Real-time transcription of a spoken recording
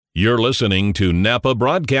You're listening to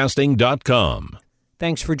NapaBroadcasting.com.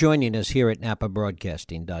 Thanks for joining us here at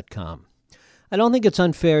NapaBroadcasting.com. I don't think it's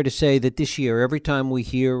unfair to say that this year, every time we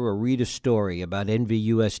hear or read a story about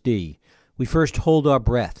NVUSD, we first hold our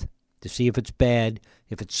breath to see if it's bad,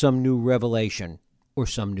 if it's some new revelation, or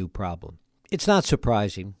some new problem. It's not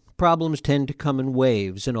surprising. Problems tend to come in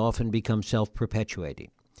waves and often become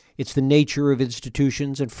self-perpetuating. It's the nature of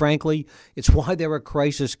institutions, and frankly, it's why there are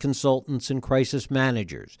crisis consultants and crisis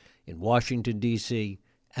managers in Washington, D.C.,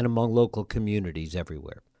 and among local communities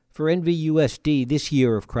everywhere. For NVUSD, this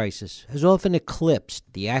year of crisis has often eclipsed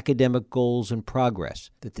the academic goals and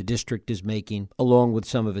progress that the district is making, along with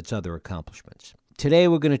some of its other accomplishments. Today,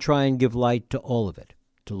 we're going to try and give light to all of it,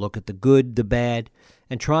 to look at the good, the bad,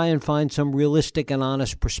 and try and find some realistic and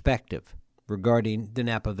honest perspective regarding the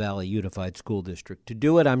Napa Valley Unified School District. To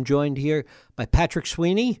do it, I'm joined here by Patrick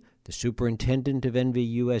Sweeney, the superintendent of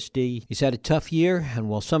NVUSD. He's had a tough year, and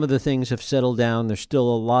while some of the things have settled down, there's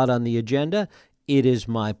still a lot on the agenda. It is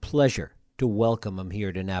my pleasure to welcome him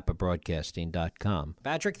here to NapaBroadcasting.com.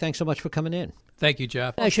 Patrick, thanks so much for coming in. Thank you,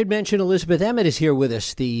 Jeff. I should mention Elizabeth Emmett is here with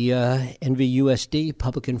us, the NVUSD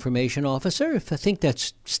Public Information Officer. I think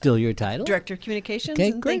that's still your title. Director of Communications. Okay,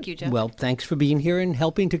 and great. Thank you, Jeff. Well, thanks for being here and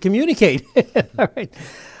helping to communicate. All right.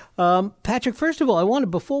 Patrick, first of all, I wanted,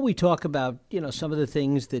 before we talk about, some of the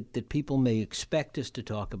things that people may expect us to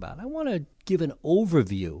talk about, I want to give an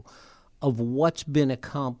overview of what's been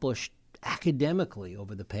accomplished academically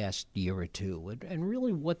over the past year or two, and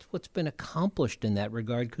really what's been accomplished in that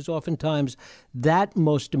regard, because oftentimes that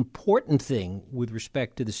most important thing with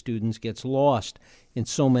respect to the students gets lost in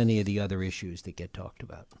so many of the other issues that get talked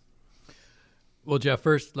about. Well, Jeff,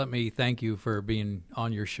 first let me thank you for being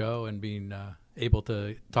on your show and being able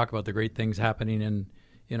to talk about the great things happening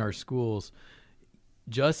in our schools.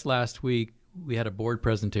 Just last week, we had a board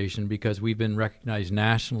presentation because we've been recognized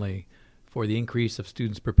nationally for the increase of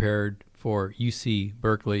students prepared for UC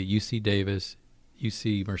Berkeley, UC Davis,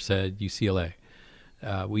 UC Merced, UCLA.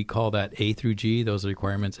 We call that A through G. Those are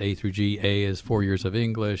requirements, A through G. A is 4 years of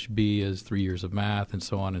English, B is 3 years of math, and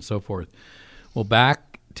so on and so forth. Well,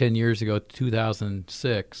 back 10 years ago,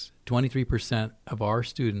 2006, 23% of our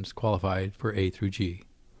students qualified for A through G.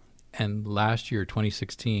 And last year,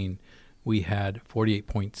 2016, we had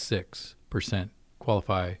 48.6%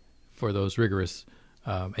 qualify for those rigorous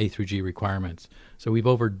A through G requirements. So we've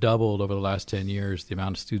over doubled over the last 10 years the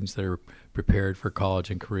amount of students that are prepared for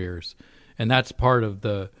college and careers. And that's part of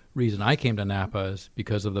the reason I came to Napa, is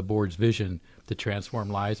because of the board's vision to transform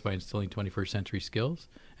lives by instilling 21st century skills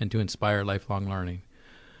and to inspire lifelong learning.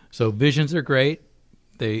 So visions are great.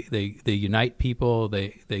 They unite people.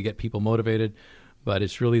 They get people motivated. But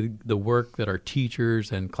it's really the work that our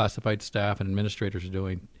teachers and classified staff and administrators are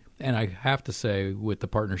doing. And I have to say, with the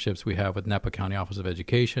partnerships we have with Napa County Office of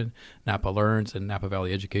Education, Napa Learns, and Napa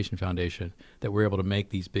Valley Education Foundation, that we're able to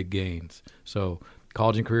make these big gains. So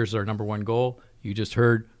college and careers is our number one goal. You just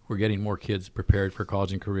heard we're getting more kids prepared for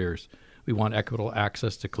college and careers. We want equitable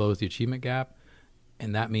access to close the achievement gap,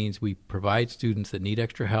 and that means we provide students that need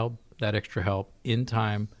extra help, that extra help in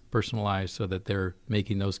time, personalized, so that they're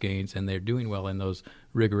making those gains and they're doing well in those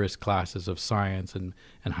rigorous classes of science and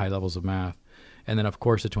high levels of math. And then, of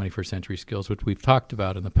course, the 21st century skills, which we've talked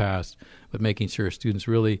about in the past, but making sure students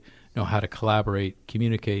really know how to collaborate,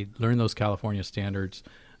 communicate, learn those California standards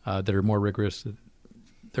that are more rigorous.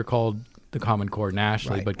 They're called the Common Core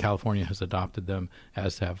nationally, right, but California has adopted them,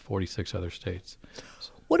 as have 46 other states.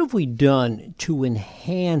 What have we done to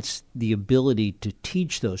enhance the ability to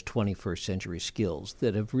teach those 21st century skills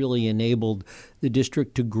that have really enabled the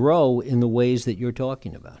district to grow in the ways that you're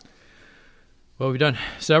talking about? Well, we've done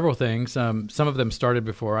several things. Some of them started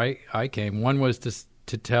before I came. One was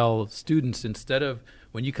to tell students, instead of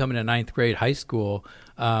when you come into ninth grade high school,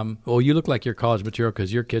 well, you look like you're college material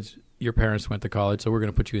because your parents went to college, so we're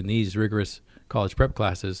going to put you in these rigorous college prep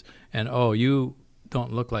classes. And, you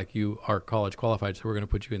don't look like you are college qualified, so we're going to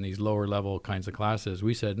put you in these lower level kinds of classes.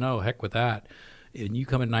 We said, no, heck with that. And you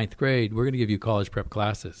come in ninth grade, we're going to give you college prep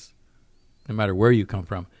classes, no matter where you come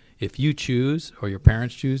from. If you choose, or your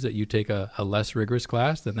parents choose, that you take a less rigorous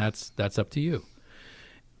class, then that's up to you.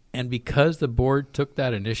 And because the board took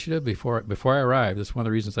that initiative before I arrived, that's one of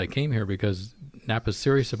the reasons I came here, because Napa's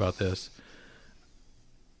serious about this.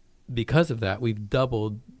 Because of that, we've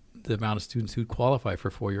doubled the amount of students who qualify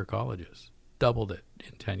for four-year colleges. Doubled it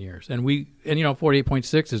in 10 years. And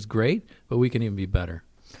 48.6 is great, but we can even be better.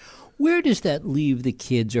 Where does that leave the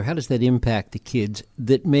kids, or how does that impact the kids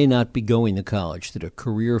that may not be going to college, that are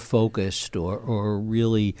career-focused or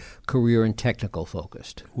really career and technical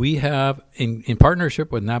focused? We have, in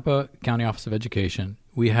partnership with Napa County Office of Education,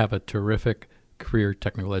 we have a terrific career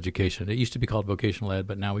technical education. It used to be called vocational ed,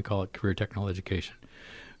 but now we call it career technical education.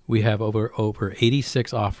 We have over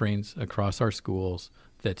 86 offerings across our schools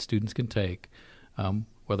that students can take,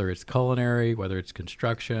 whether it's culinary, whether it's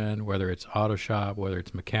construction, whether it's auto shop, whether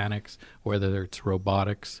it's mechanics, whether it's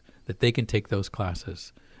robotics, that they can take those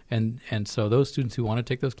classes. And so those students who want to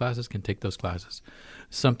take those classes can take those classes.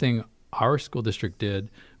 Something our school district did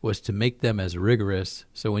was to make them as rigorous.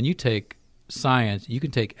 So when you take science, you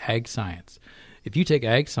can take ag science. If you take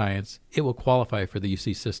ag science, it will qualify for the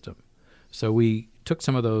UC system. So we took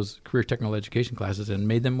some of those career technical education classes and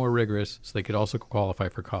made them more rigorous so they could also qualify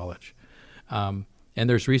for college. And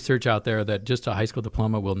there's research out there that just a high school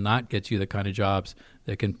diploma will not get you the kind of jobs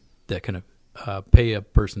that can pay a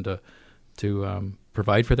person to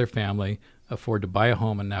provide for their family, afford to buy a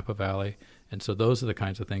home in Napa Valley. And so those are the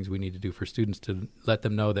kinds of things we need to do for students to let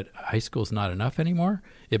them know that high school is not enough anymore.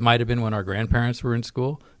 It might have been when our grandparents were in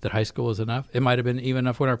school that high school was enough. It might have been even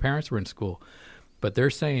enough when our parents were in school. But they're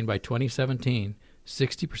saying by 2017,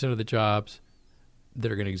 60% of the jobs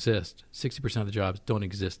that are going to exist, 60% of the jobs don't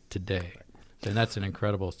exist today. And that's an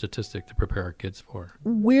incredible statistic to prepare our kids for.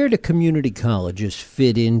 Where do community colleges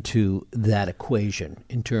fit into that equation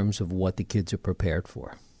in terms of what the kids are prepared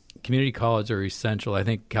for? Community colleges are essential. I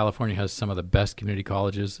think California has some of the best community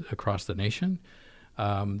colleges across the nation.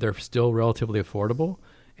 They're still relatively affordable,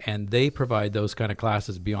 and they provide those kind of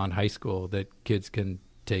classes beyond high school that kids can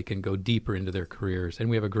take and go deeper into their careers. And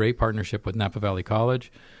we have a great partnership with Napa Valley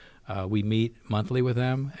College. We meet monthly with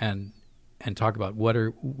them and talk about what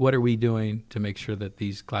are we doing to make sure that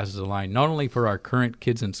these classes align, not only for our current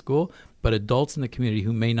kids in school, but adults in the community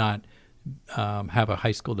who may not have a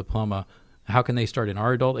high school diploma. How can they start in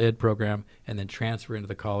our adult ed program and then transfer into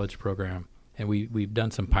the college program? And we've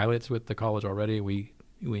done some pilots with the college already. We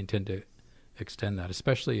intend to extend that,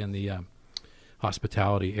 especially in the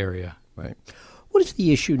hospitality area. Right. What is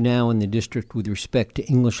the issue now in the district with respect to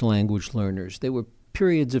English language learners? There were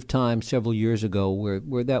periods of time several years ago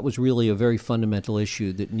where that was really a very fundamental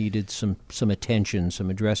issue that needed some attention, some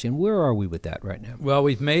addressing. Where are we with that right now? Well,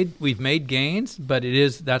 we've made gains, but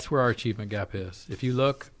that's where our achievement gap is. If you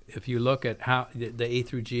look at how the A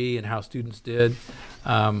through G and how students did,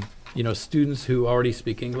 students who already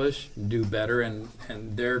speak English do better, and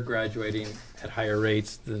they're graduating at higher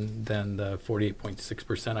rates than the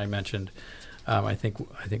 48.6% I mentioned. I think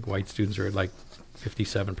white students are at like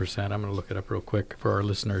 57%. I'm going to look it up real quick for our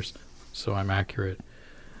listeners so I'm accurate.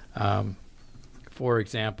 For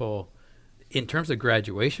example, in terms of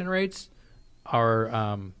graduation rates, we're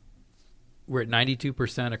at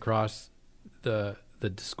 92% across the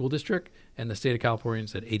school district, and the state of California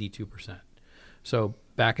is at 82%. So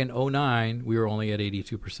back in 2009, we were only at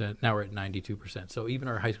 82%. Now we're at 92%. So even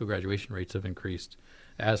our high school graduation rates have increased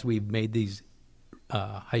as we've made these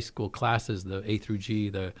high school classes, the A through G,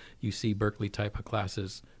 the UC Berkeley type of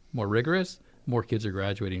classes, more rigorous. More kids are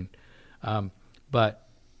graduating. But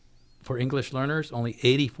for English learners, only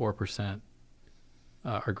 84%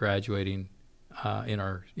 are graduating in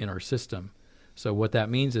our system. So what that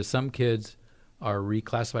means is some kids are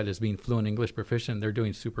reclassified as being fluent English proficient. They're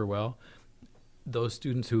doing super well. Those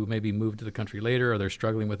students who maybe moved to the country later or they're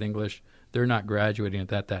struggling with English, they're not graduating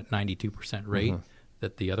at that 92% rate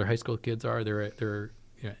that the other high school kids are. They're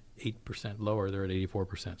 8% lower. They're at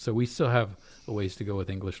 84%. So we still have a ways to go with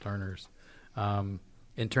English learners.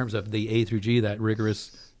 In terms of the A through G, that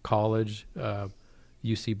rigorous college,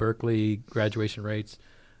 UC Berkeley graduation rates,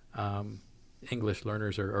 English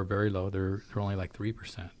learners are very low. They're only like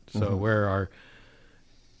 3%. So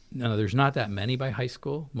there's not that many by high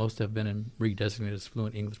school. Most have been redesignated as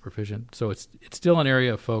fluent English proficient. So it's still an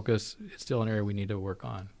area of focus. It's still an area we need to work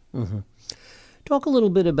on. Mm-hmm. Talk a little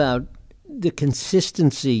bit about the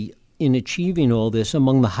consistency in achieving all this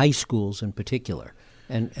among the high schools in particular,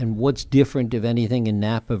 and what's different, if anything, in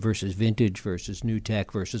Napa versus Vintage versus New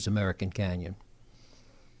Tech versus American Canyon.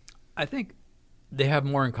 I think they have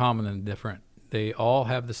more in common than different. They all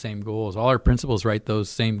have the same goals. All our principals write those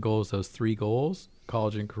same goals, those 3 goals: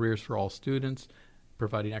 college and careers for all students,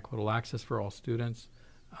 providing equitable access for all students,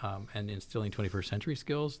 and instilling 21st century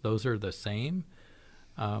skills. Those are the same.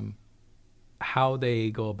 How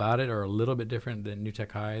they go about it are a little bit different than New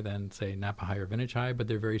Tech High than, say, Napa High or Vintage High, but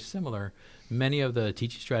they're very similar. Many of the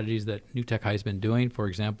teaching strategies that New Tech High has been doing, for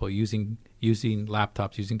example, using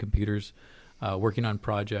laptops, using computers, working on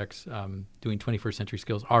projects, doing 21st century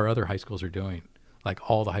skills, our other high schools are doing, like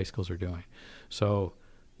all the high schools are doing. So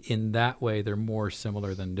in that way, they're more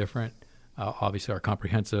similar than different. Obviously, our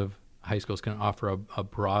comprehensive high schools can offer a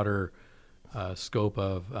broader scope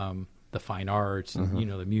of the fine arts, and,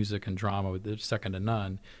 the music and drama, they're second to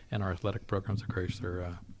none. And our athletic programs, of course,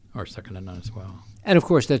 are are second to none as well. And of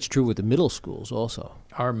course, that's true with the middle schools also.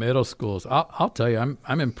 Our middle schools, I'll tell you,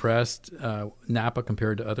 I'm impressed. Napa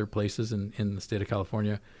compared to other places in the state of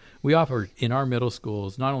California, we offer in our middle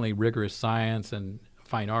schools not only rigorous science and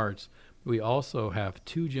fine arts, we also have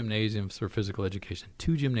 2 gymnasiums for physical education.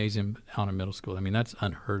 2 gymnasiums on a middle school. I mean, that's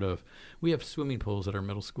unheard of. We have swimming pools at our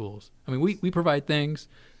middle schools. I mean, we provide things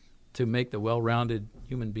to make the well-rounded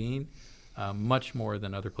human being much more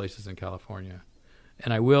than other places in California.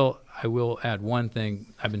 And I will add one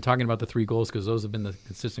thing. I've been talking about the 3 goals because those have been the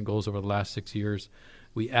consistent goals over the last 6 years.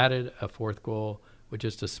 We added a 4th goal, which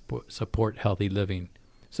is to support healthy living.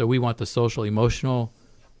 So we want the social emotional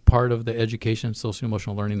part of the education, social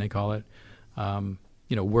emotional learning they call it,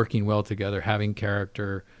 working well together, having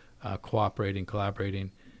character, cooperating,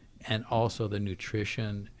 collaborating, and also the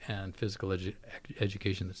nutrition and physical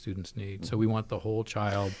education that students need. So we want the whole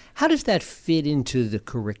child. How does that fit into the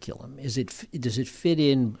curriculum? Does it fit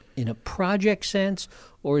in a project sense,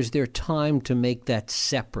 or is there time to make that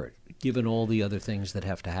separate, given all the other things that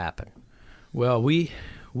have to happen? Well, we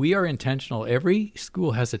are intentional. Every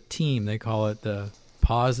school has a team. They call it the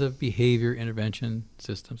Positive Behavior Intervention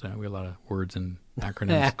Systems. I know we have a lot of words and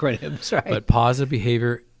acronyms. Acronyms, right. But Positive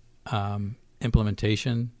Behavior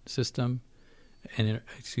Implementation System,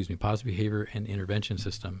 Positive Behavior and Intervention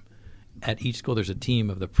System. At each school, there's a team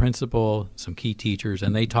of the principal, some key teachers,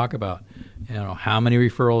 and they talk about, how many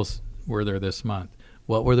referrals were there this month?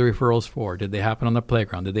 What were the referrals for? Did they happen on the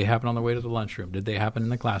playground? Did they happen on the way to the lunchroom? Did they happen in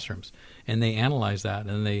the classrooms? And they analyze that,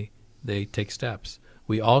 and they take steps.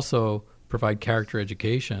 We also provide character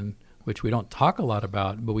education, which we don't talk a lot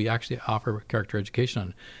about, but we actually offer character education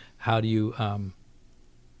on how do you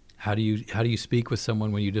speak with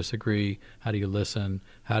someone when you disagree? How do you listen?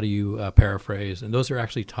 How do you paraphrase? And those are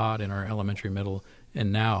actually taught in our elementary, middle,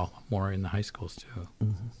 and now more in the high schools too.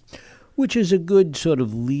 Mm-hmm. Which is a good sort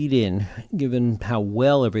of lead-in, given how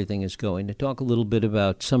well everything is going, to talk a little bit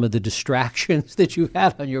about some of the distractions that you've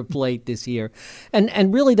had on your plate this year.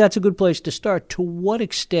 And really, that's a good place to start. To what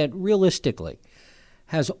extent, realistically,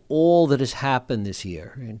 has all that has happened this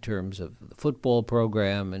year in terms of the football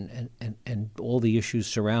program and all the issues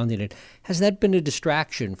surrounding it, has that been a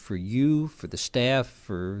distraction for you, for the staff,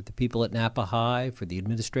 for the people at Napa High, for the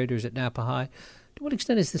administrators at Napa High? To what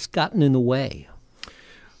extent has this gotten in the way?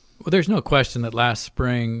 Well, there's no question that last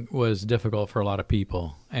spring was difficult for a lot of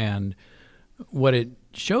people. And what it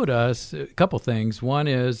showed us, a couple things. One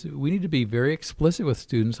is we need to be very explicit with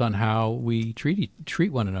students on how we treat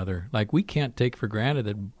one another. Like, we can't take for granted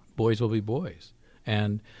that boys will be boys.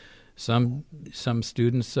 And some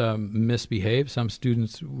students misbehaved. Some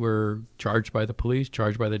students were charged by the police,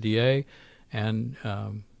 charged by the DA. And,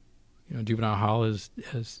 Juvenile Hall has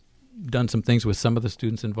done some things with some of the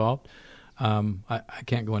students involved. I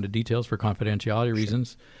can't go into details for confidentiality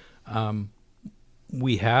reasons.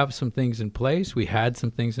 We have some things in place. We had some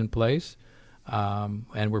things in place,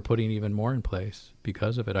 and we're putting even more in place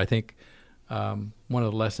because of it. I think one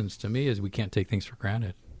of the lessons to me is we can't take things for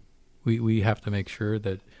granted. We have to make sure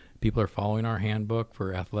that people are following our handbook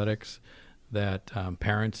for athletics, that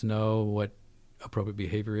parents know what appropriate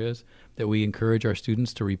behavior is, that we encourage our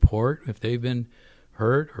students to report if they've been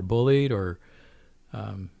hurt or bullied or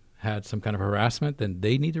had some kind of harassment, then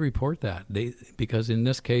they need to report that. Because in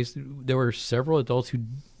this case, there were several adults who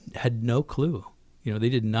had no clue. They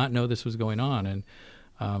did not know this was going on. And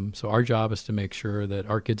so our job is to make sure that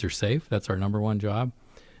our kids are safe. That's our number one job.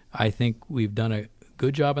 I think we've done a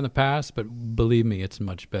good job in the past, but believe me, it's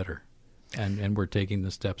much better. And we're taking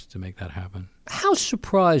the steps to make that happen. How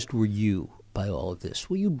surprised were you by all of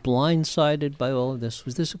this? Were you blindsided by all of this?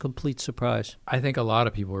 Was this a complete surprise? I think a lot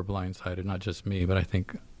of people were blindsided, not just me, but I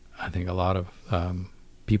think a lot of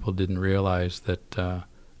people didn't realize that there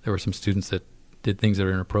were some students that did things that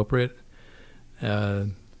are inappropriate.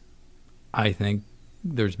 I think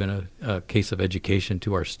there's been a case of education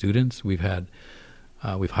to our students. We've hired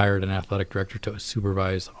an athletic director to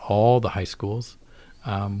supervise all the high schools.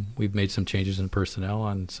 We've made some changes in personnel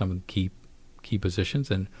on some key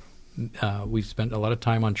positions, and we've spent a lot of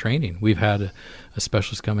time on training. We've had a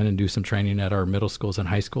specialist come in and do some training at our middle schools and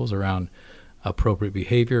high schools around appropriate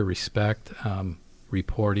behavior, respect,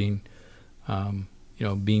 reporting,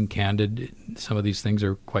 being candid. Some of these things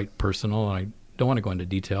are quite personal, and I don't want to go into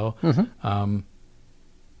detail. Mm-hmm.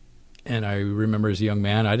 And I remember as a young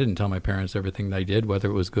man, I didn't tell my parents everything that I did, whether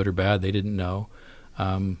it was good or bad. They didn't know.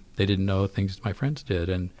 They didn't know things my friends did.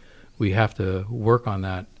 And we have to work on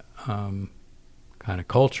that kind of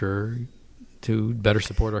culture to better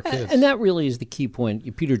support our kids. And that really is the key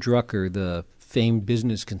point. Peter Drucker, the famed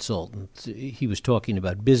business consultant. He was talking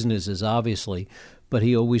about businesses, obviously, but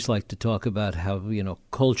he always liked to talk about how,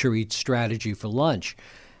 culture eats strategy for lunch.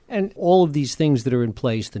 And all of these things that are in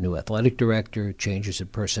place, the new athletic director, changes in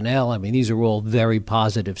personnel, these are all very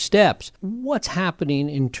positive steps. What's happening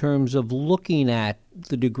in terms of looking at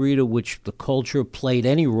the degree to which the culture played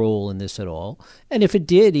any role in this at all? And if it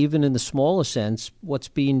did, even in the smallest sense, what's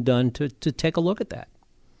being done to take a look at that?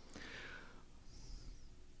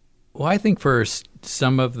 Well, I think for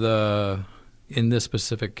some of the, in this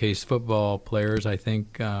specific case, football players, I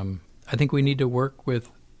think we need to work with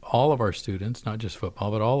all of our students, not just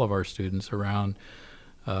football, but all of our students around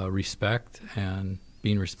respect and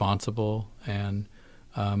being responsible and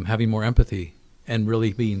having more empathy and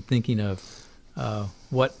really thinking of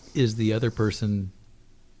what is the other person,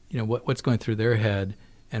 what's going through their head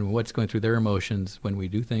and what's going through their emotions when we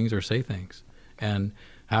do things or say things. And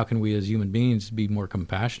how can we as human beings be more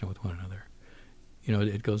compassionate with one another?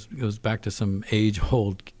 It goes back to some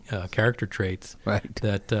age-old character traits, right,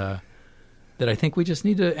 that I think we just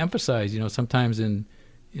need to emphasize. Sometimes in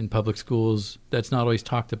public schools, that's not always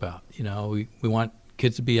talked about. We want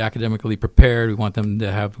kids to be academically prepared. We want them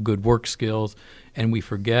to have good work skills. And we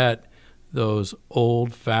forget those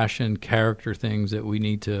old-fashioned character things that we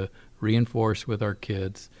need to reinforce with our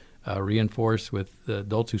kids, reinforce with the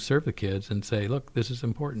adults who serve the kids and say, look, this is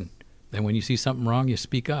important. And when you see something wrong, you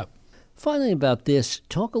speak up. Finally, about this,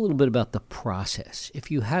 talk a little bit about the process.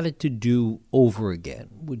 If you had it to do over again,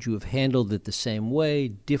 would you have handled it the same way,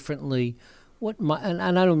 differently? And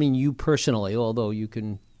I don't mean you personally, although you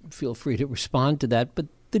can feel free to respond to that, but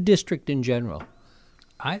the district in general.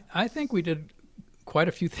 I think we did quite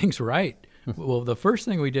a few things right. Well, the first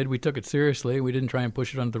thing we did, we took it seriously. We didn't try and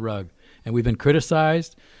push it under the rug. And we've been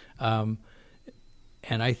criticized. And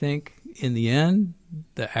I think in the end,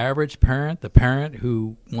 the average parent, the parent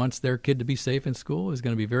who wants their kid to be safe in school, is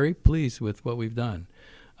going to be very pleased with what we've done.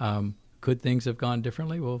 Could things have gone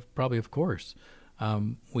differently? Well, probably, of course.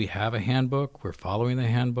 We have a handbook. We're following the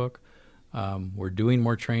handbook. We're doing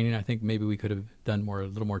more training. I think maybe we could have done a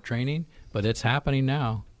little more training, but it's happening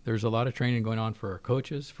now. There's a lot of training going on for our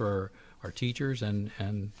coaches, for our teachers,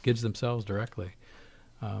 and kids themselves directly.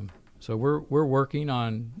 So we're working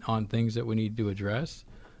on things that we need to address.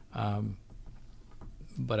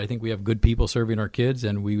 But I think we have good people serving our kids,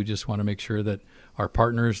 and we just want to make sure that our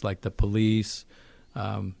partners, like the police,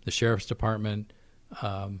 the sheriff's department,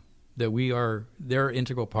 that they're an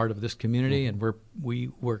integral part of this community, and we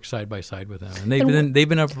work side by side with them. And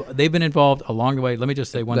they've been involved along the way. Let me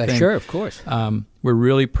just say one thing. Sure, of course. We're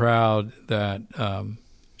really proud that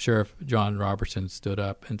Sheriff John Robertson stood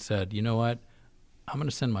up and said, you know what, I'm going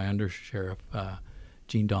to send my undersheriff,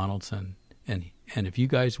 Gene Donaldson, and if you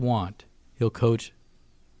guys want, he'll coach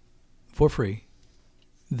for free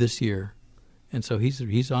this year. And so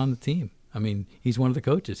he's on the team. He's one of the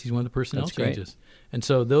coaches. He's one of the personnel changes. And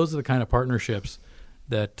so those are the kind of partnerships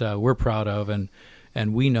that we're proud of,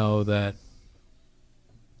 and we know that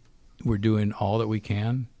we're doing all that we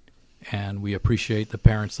can, and we appreciate the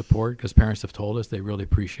parent support because parents have told us they really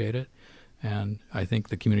appreciate it. And I think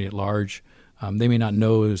the community at large, they may not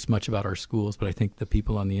know as much about our schools, but I think the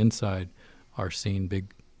people on the inside are seeing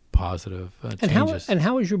big positive changes. And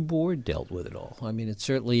how has your board dealt with it all? It's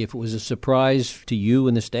certainly, if it was a surprise to you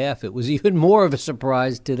and the staff, it was even more of a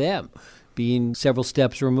surprise to them, being several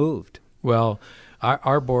steps removed. Well,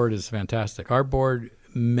 our board is fantastic. Our board,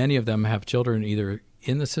 many of them have children either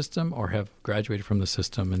in the system or have graduated from the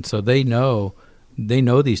system, and so they know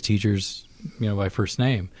these teachers, by first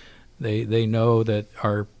name. They know that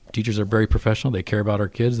our teachers are very professional. They care about our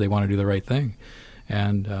kids. They want to do the right thing,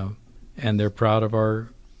 and they're proud of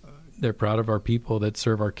our people that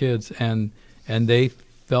serve our kids, and they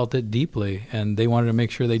felt it deeply, and they wanted to make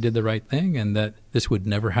sure they did the right thing and that this would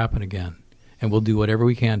never happen again. And we'll do whatever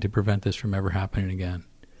we can to prevent this from ever happening again.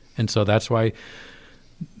 And so that's why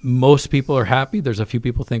most people are happy. There's a few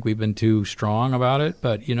people think we've been too strong about it,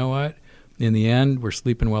 but you know what? In the end, we're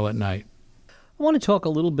sleeping well at night. I want to talk a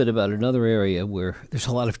little bit about another area where there's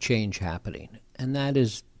a lot of change happening, and that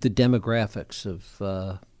is the demographics of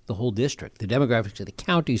the whole district, the demographics of the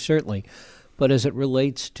county certainly, but as it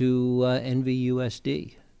relates to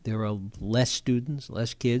NVUSD. There are less students,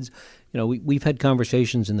 less kids. We've had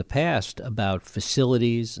conversations in the past about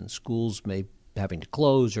facilities and schools having to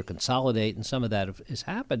close or consolidate, and some of that has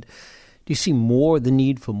happened. Do you see the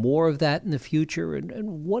need for more of that in the future?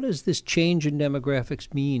 And what does this change in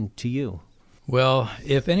demographics mean to you? Well,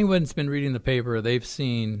 if anyone's been reading the paper, they've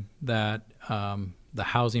seen that the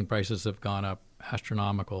housing prices have gone up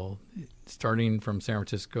astronomical, starting from San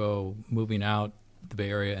Francisco, moving out the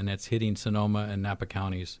Bay Area, and it's hitting Sonoma and Napa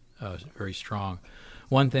counties very strong.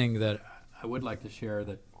 One thing that I would like to share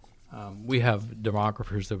that we have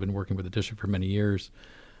demographers that have been working with the district for many years.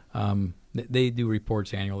 They do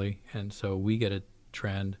reports annually, and so we get a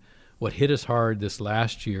trend. What hit us hard this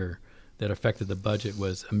last year that affected the budget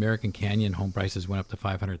was American Canyon home prices went up to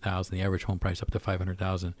 $500,000, the average home price up to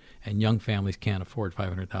 $500,000, and young families can't afford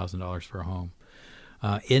 $500,000 for a home.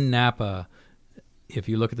 In Napa, if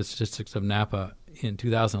you look at the statistics of Napa, in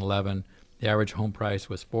 2011, the average home price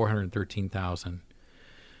was $413,000.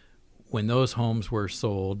 When those homes were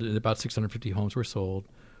sold, about 650 homes were sold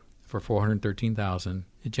for $413,000.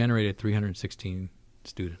 It generated 316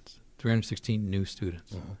 students, 316 new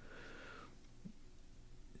students. Uh-huh.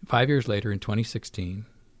 5 years later, in 2016,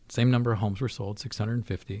 same number of homes were sold,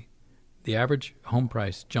 650. The average home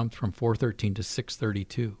price jumped from $413,000 to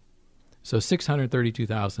 $632,000. So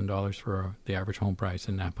 $632,000 for the average home price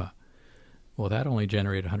in Napa. Well, that only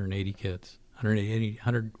generated 180 kids,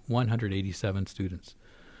 187 students.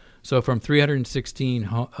 So from 316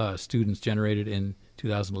 students generated in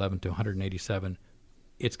 2011 to 187,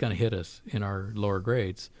 it's going to hit us in our lower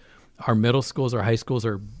grades. Our middle schools, our high schools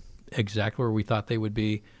are exactly where we thought they would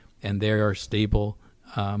be, and they are stable.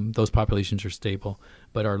 Those populations are stable.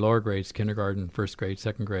 But our lower grades, kindergarten, first grade,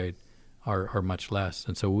 second grade, are much less.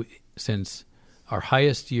 And so since our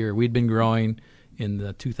highest year, we'd been growing in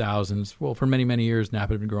the 2000s. Well, for many, many years,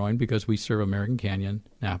 Napa had been growing because we serve American Canyon,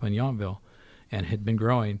 Napa, and Yountville, and had been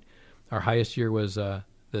growing. Our highest year was the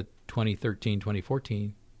 2013,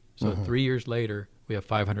 2014. So 3 years later, we have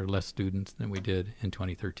 500 less students than we did in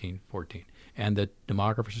 2013, 14. And the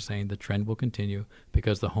demographers are saying the trend will continue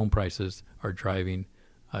because the home prices are driving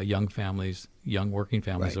young families, young working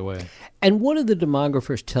families away. And what do the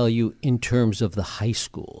demographers tell you in terms of the high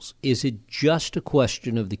schools? Is it just a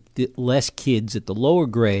question of the less kids at the lower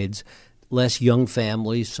grades, less young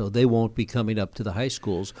families, so they won't be coming up to the high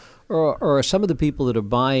schools? Or are some of the people that are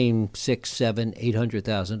buying $600,000, $700,000,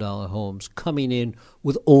 $800,000 homes coming in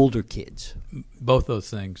with older kids? Both those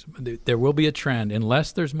things. There will be a trend,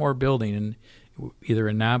 unless there's more building in either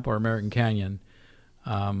in Napa or American Canyon.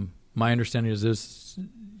 My understanding is there's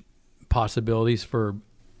possibilities for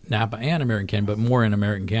Napa and American Canyon, but more in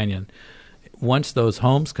American Canyon. Once those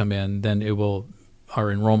homes come in, then our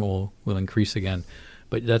enrollment will increase again.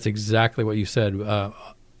 But that's exactly what you said.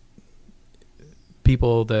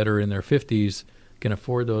 People that are in their 50s can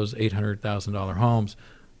afford those $800,000 homes,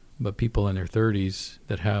 but people in their 30s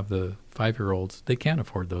that have the 5-year-olds, they can't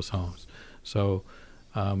afford those homes. So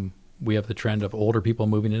we have the trend of older people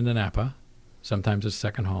moving into Napa, sometimes as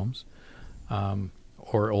second homes,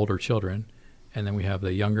 or older children. And then we have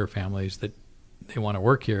the younger families that they want to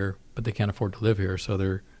work here, but they can't afford to live here. So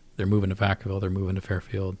they're moving to Vacaville, they're moving to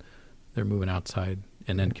Fairfield, they're moving outside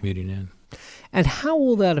and then commuting in. And how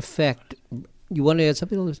will that affect, you want to add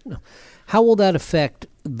something on this? No. How will that affect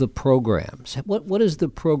the programs? What is the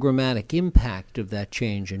programmatic impact of that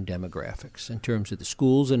change in demographics in terms of the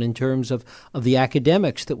schools and in terms of the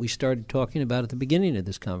academics that we started talking about at the beginning of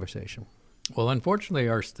this conversation? Well, unfortunately,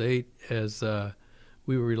 our state has,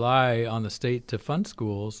 we rely on the state to fund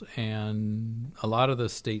schools, and a lot of the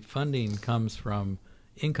state funding comes from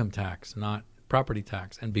income tax, not property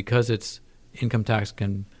tax. And because it's income tax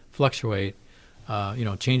can fluctuate,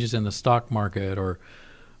 changes in the stock market or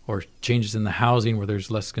changes in the housing where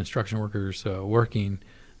there's less construction workers working,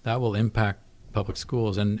 that will impact public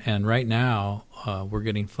schools. And right now, we're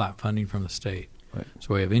getting flat funding from the state. Right.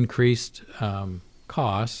 So we have increased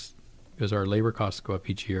costs because our labor costs go up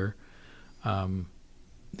each year.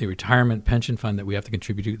 The retirement pension fund that we have to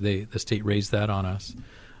contribute to, the state raised that on us,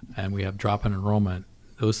 and we have drop in enrollment.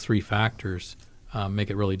 Those three factors make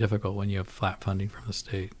it really difficult when you have flat funding from the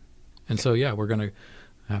state. And so, we're going to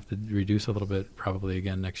have to reduce a little bit probably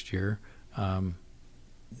again next year.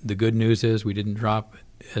 The good news is we didn't drop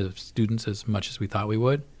students as much as we thought we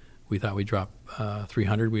would. We thought we'd drop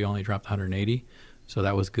 300. We only dropped 180. So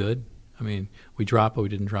that was good. I mean, we dropped, but we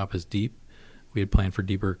didn't drop as deep. We had planned for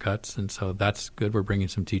deeper cuts, and so that's good. We're bringing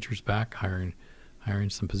some teachers back, hiring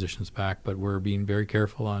some positions back, but we're being very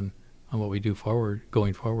careful on what we do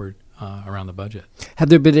going forward around the budget. Have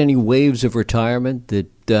there been any waves of retirement that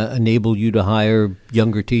enable you to hire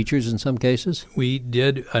younger teachers in some cases? We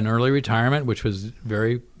did an early retirement, which was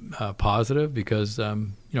very positive because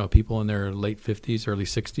people in their late 50s, early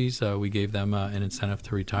 60s, we gave them an incentive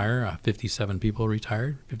to retire. 57 people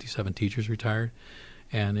retired, 57 teachers retired.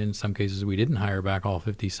 And in some cases, we didn't hire back all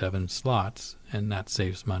 57 slots, and that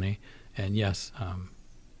saves money. And yes,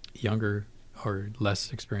 younger or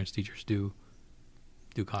less experienced teachers do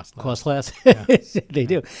cost less. Cost less? Yeah. They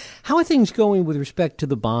do. How are things going with respect to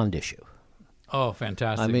the bond issue? Oh,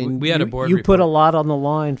 fantastic! I mean, we had a board you report. put a lot on the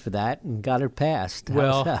line for that and got it passed.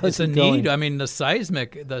 Well, how's it's a it going? need. I mean, the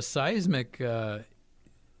seismic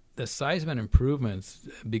improvements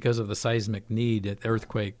because of the seismic need, the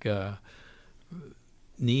earthquake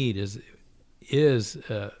need is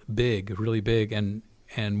big, really big,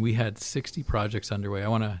 and we had 60 projects underway. I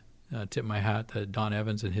want to tip my hat to Don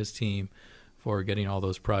Evans and his team for getting all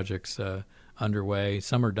those projects underway.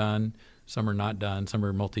 Some are done, some are not done, some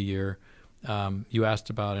are multi-year. You asked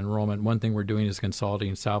about enrollment. One thing we're doing is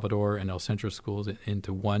consolidating Salvador and El Centro schools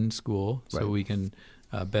into one school, so we can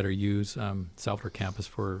better use Salvador campus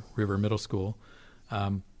for River Middle School.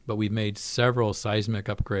 But we've made several seismic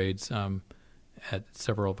upgrades at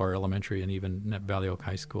several of our elementary and even at Valley Oak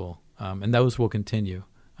High School. And those will continue,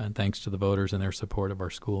 and thanks to the voters and their support of our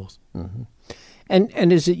schools. Mm-hmm.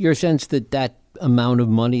 And is it your sense that that amount of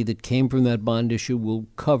money that came from that bond issue will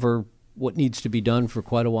cover what needs to be done for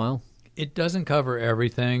quite a while? It doesn't cover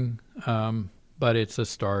everything, but it's a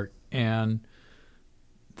start. And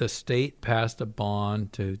the state passed a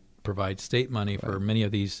bond to provide state money for many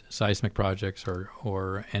of these seismic projects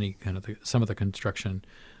or any kind of some of the construction.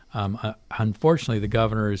 Unfortunately, the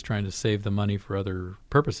governor is trying to save the money for other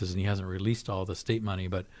purposes, and he hasn't released all the state money.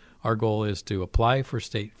 But our goal is to apply for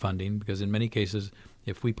state funding because in many cases,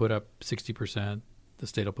 if we put up 60%, the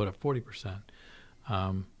state will put up 40%.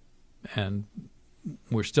 And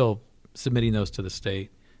we're still submitting those to the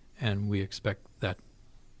state, and we expect that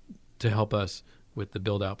to help us with the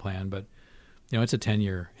build-out plan. But it's a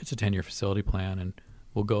 10-year facility plan, and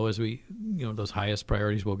we'll go as we those highest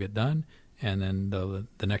priorities will get done, and then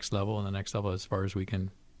the next level and the next level as far as we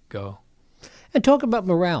can go. And talk about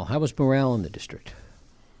morale. How was morale in the district?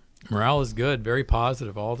 Morale is good, very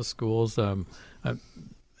positive. All the schools.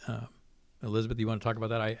 Elizabeth, you want to talk about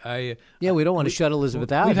that? We don't want to shut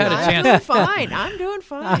Elizabeth out. We've had a chance. I'm doing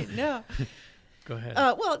fine. No. Go ahead.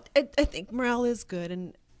 Well, I think morale is good,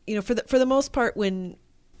 and for the most part, when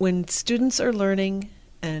students are learning,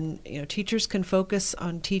 and teachers can focus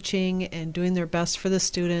on teaching and doing their best for the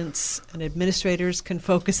students, and administrators can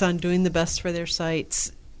focus on doing the best for their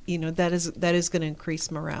sites, that is going to increase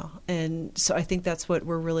morale. And so I think that's what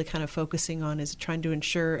we're really kind of focusing on, is trying to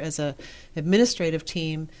ensure as a administrative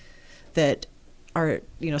team that our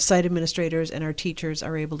site administrators and our teachers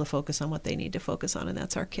are able to focus on what they need to focus on, and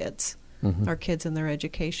that's our kids, our kids and their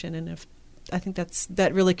education. And I think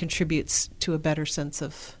that really contributes to a better sense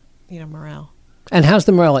of morale. And how's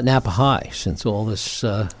the morale at Napa High since all this?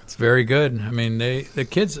 It's very good. I mean, the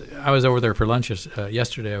kids. I was over there for lunch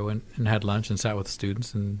yesterday. I went and had lunch and sat with the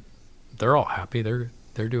students, and they're all happy. They're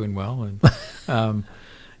doing well. And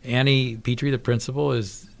Annie Petrie, the principal,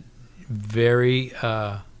 is very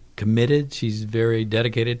committed. She's very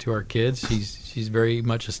dedicated to our kids. She's very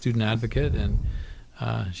much a student advocate, and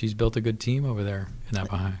she's built a good team over there in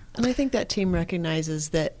Napa High. And I think that team recognizes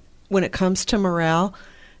that when it comes to morale,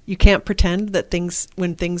 you can't pretend that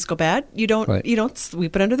when things go bad, you don't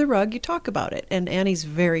sweep it under the rug. You talk about it. And Annie's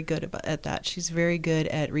very good at that. She's very good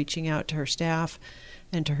at reaching out to her staff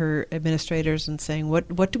and to her administrators and saying,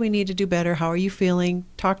 what do we need to do better? How are you feeling?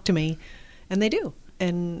 Talk to me. And they do.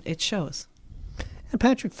 And it shows. And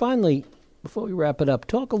Patrick, finally, before we wrap it up,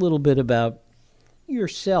 talk a little bit about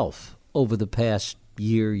yourself over the past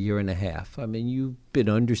year and a half. I mean, you've been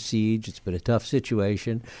under siege. It's been a tough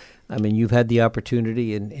situation. I mean, you've had the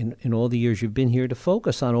opportunity in all the years you've been here to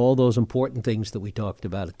focus on all those important things that we talked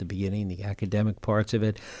about at the beginning, the academic parts of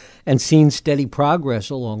it, and seen steady progress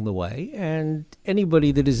along the way. And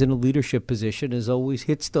anybody that is in a leadership position always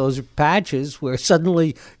hits those patches where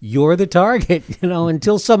suddenly you're the target,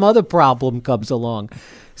 until some other problem comes along.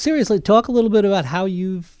 Seriously, talk a little bit about how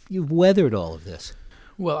you've weathered all of this.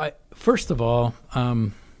 Well, first of all,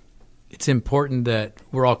 it's important that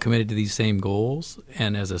we're all committed to these same goals.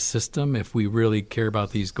 And as a system, if we really care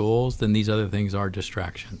about these goals, then these other things are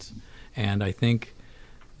distractions. And I think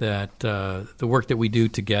that the work that we do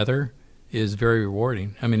together is very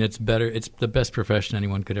rewarding. I mean, it's the best profession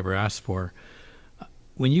anyone could ever ask for.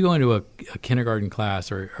 When you go into a kindergarten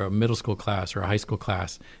class or a middle school class or a high school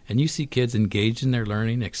class, and you see kids engaged in their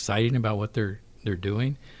learning, excited about what they're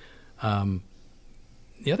doing,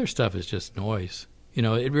 the other stuff is just noise.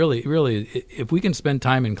 It really, if we can spend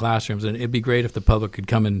time in classrooms, and it'd be great if the public could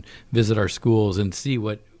come and visit our schools and see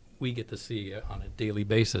what we get to see on a daily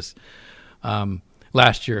basis.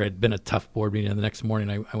 Last year had been a tough board meeting, and the next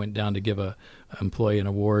morning I went down to give an employee an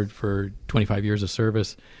award for 25 years of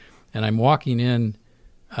service, and I'm walking in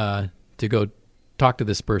to go talk to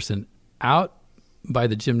this person. Out by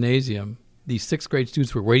the gymnasium, these 6th grade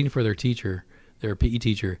students were waiting for their teacher, their PE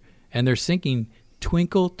teacher, and they're singing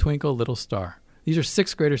 "Twinkle, Twinkle, Little Star." These are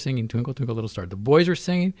sixth graders singing Twinkle, Twinkle, Little Star. The boys are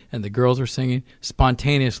singing and the girls are singing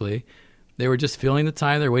spontaneously. They were just filling the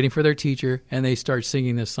time. They're waiting for their teacher, and they start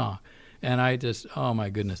singing this song. And I just, oh, my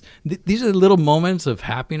goodness. These are the little moments of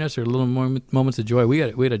happiness or little moments of joy we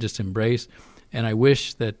got to just embrace. And I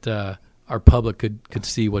wish that our public could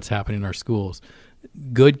see what's happening in our schools.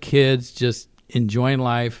 Good kids just enjoying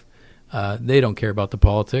life. They don't care about the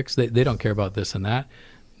politics. They don't care about this and that.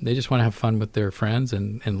 They just want to have fun with their friends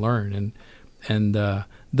and learn. And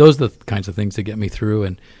those are the kinds of things that get me through.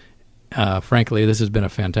 And frankly, this has been a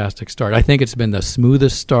fantastic start. I think it's been the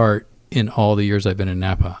smoothest start in all the years I've been in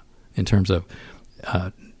Napa in terms of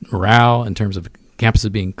morale, in terms of campuses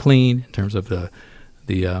being clean, in terms of the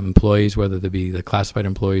employees, whether they be the classified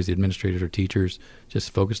employees, the administrators, or teachers,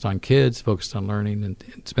 just focused on kids, focused on learning, and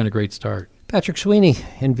it's been a great start. Patrick Sweeney,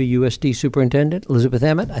 NVUSD Superintendent, Elizabeth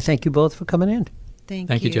Emmett, I thank you both for coming in.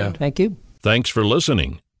 Thank you, Jeff. Thank you. Thanks for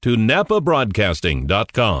listening to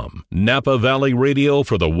NapaBroadcasting.com. Napa Valley Radio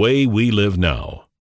for the way we live now.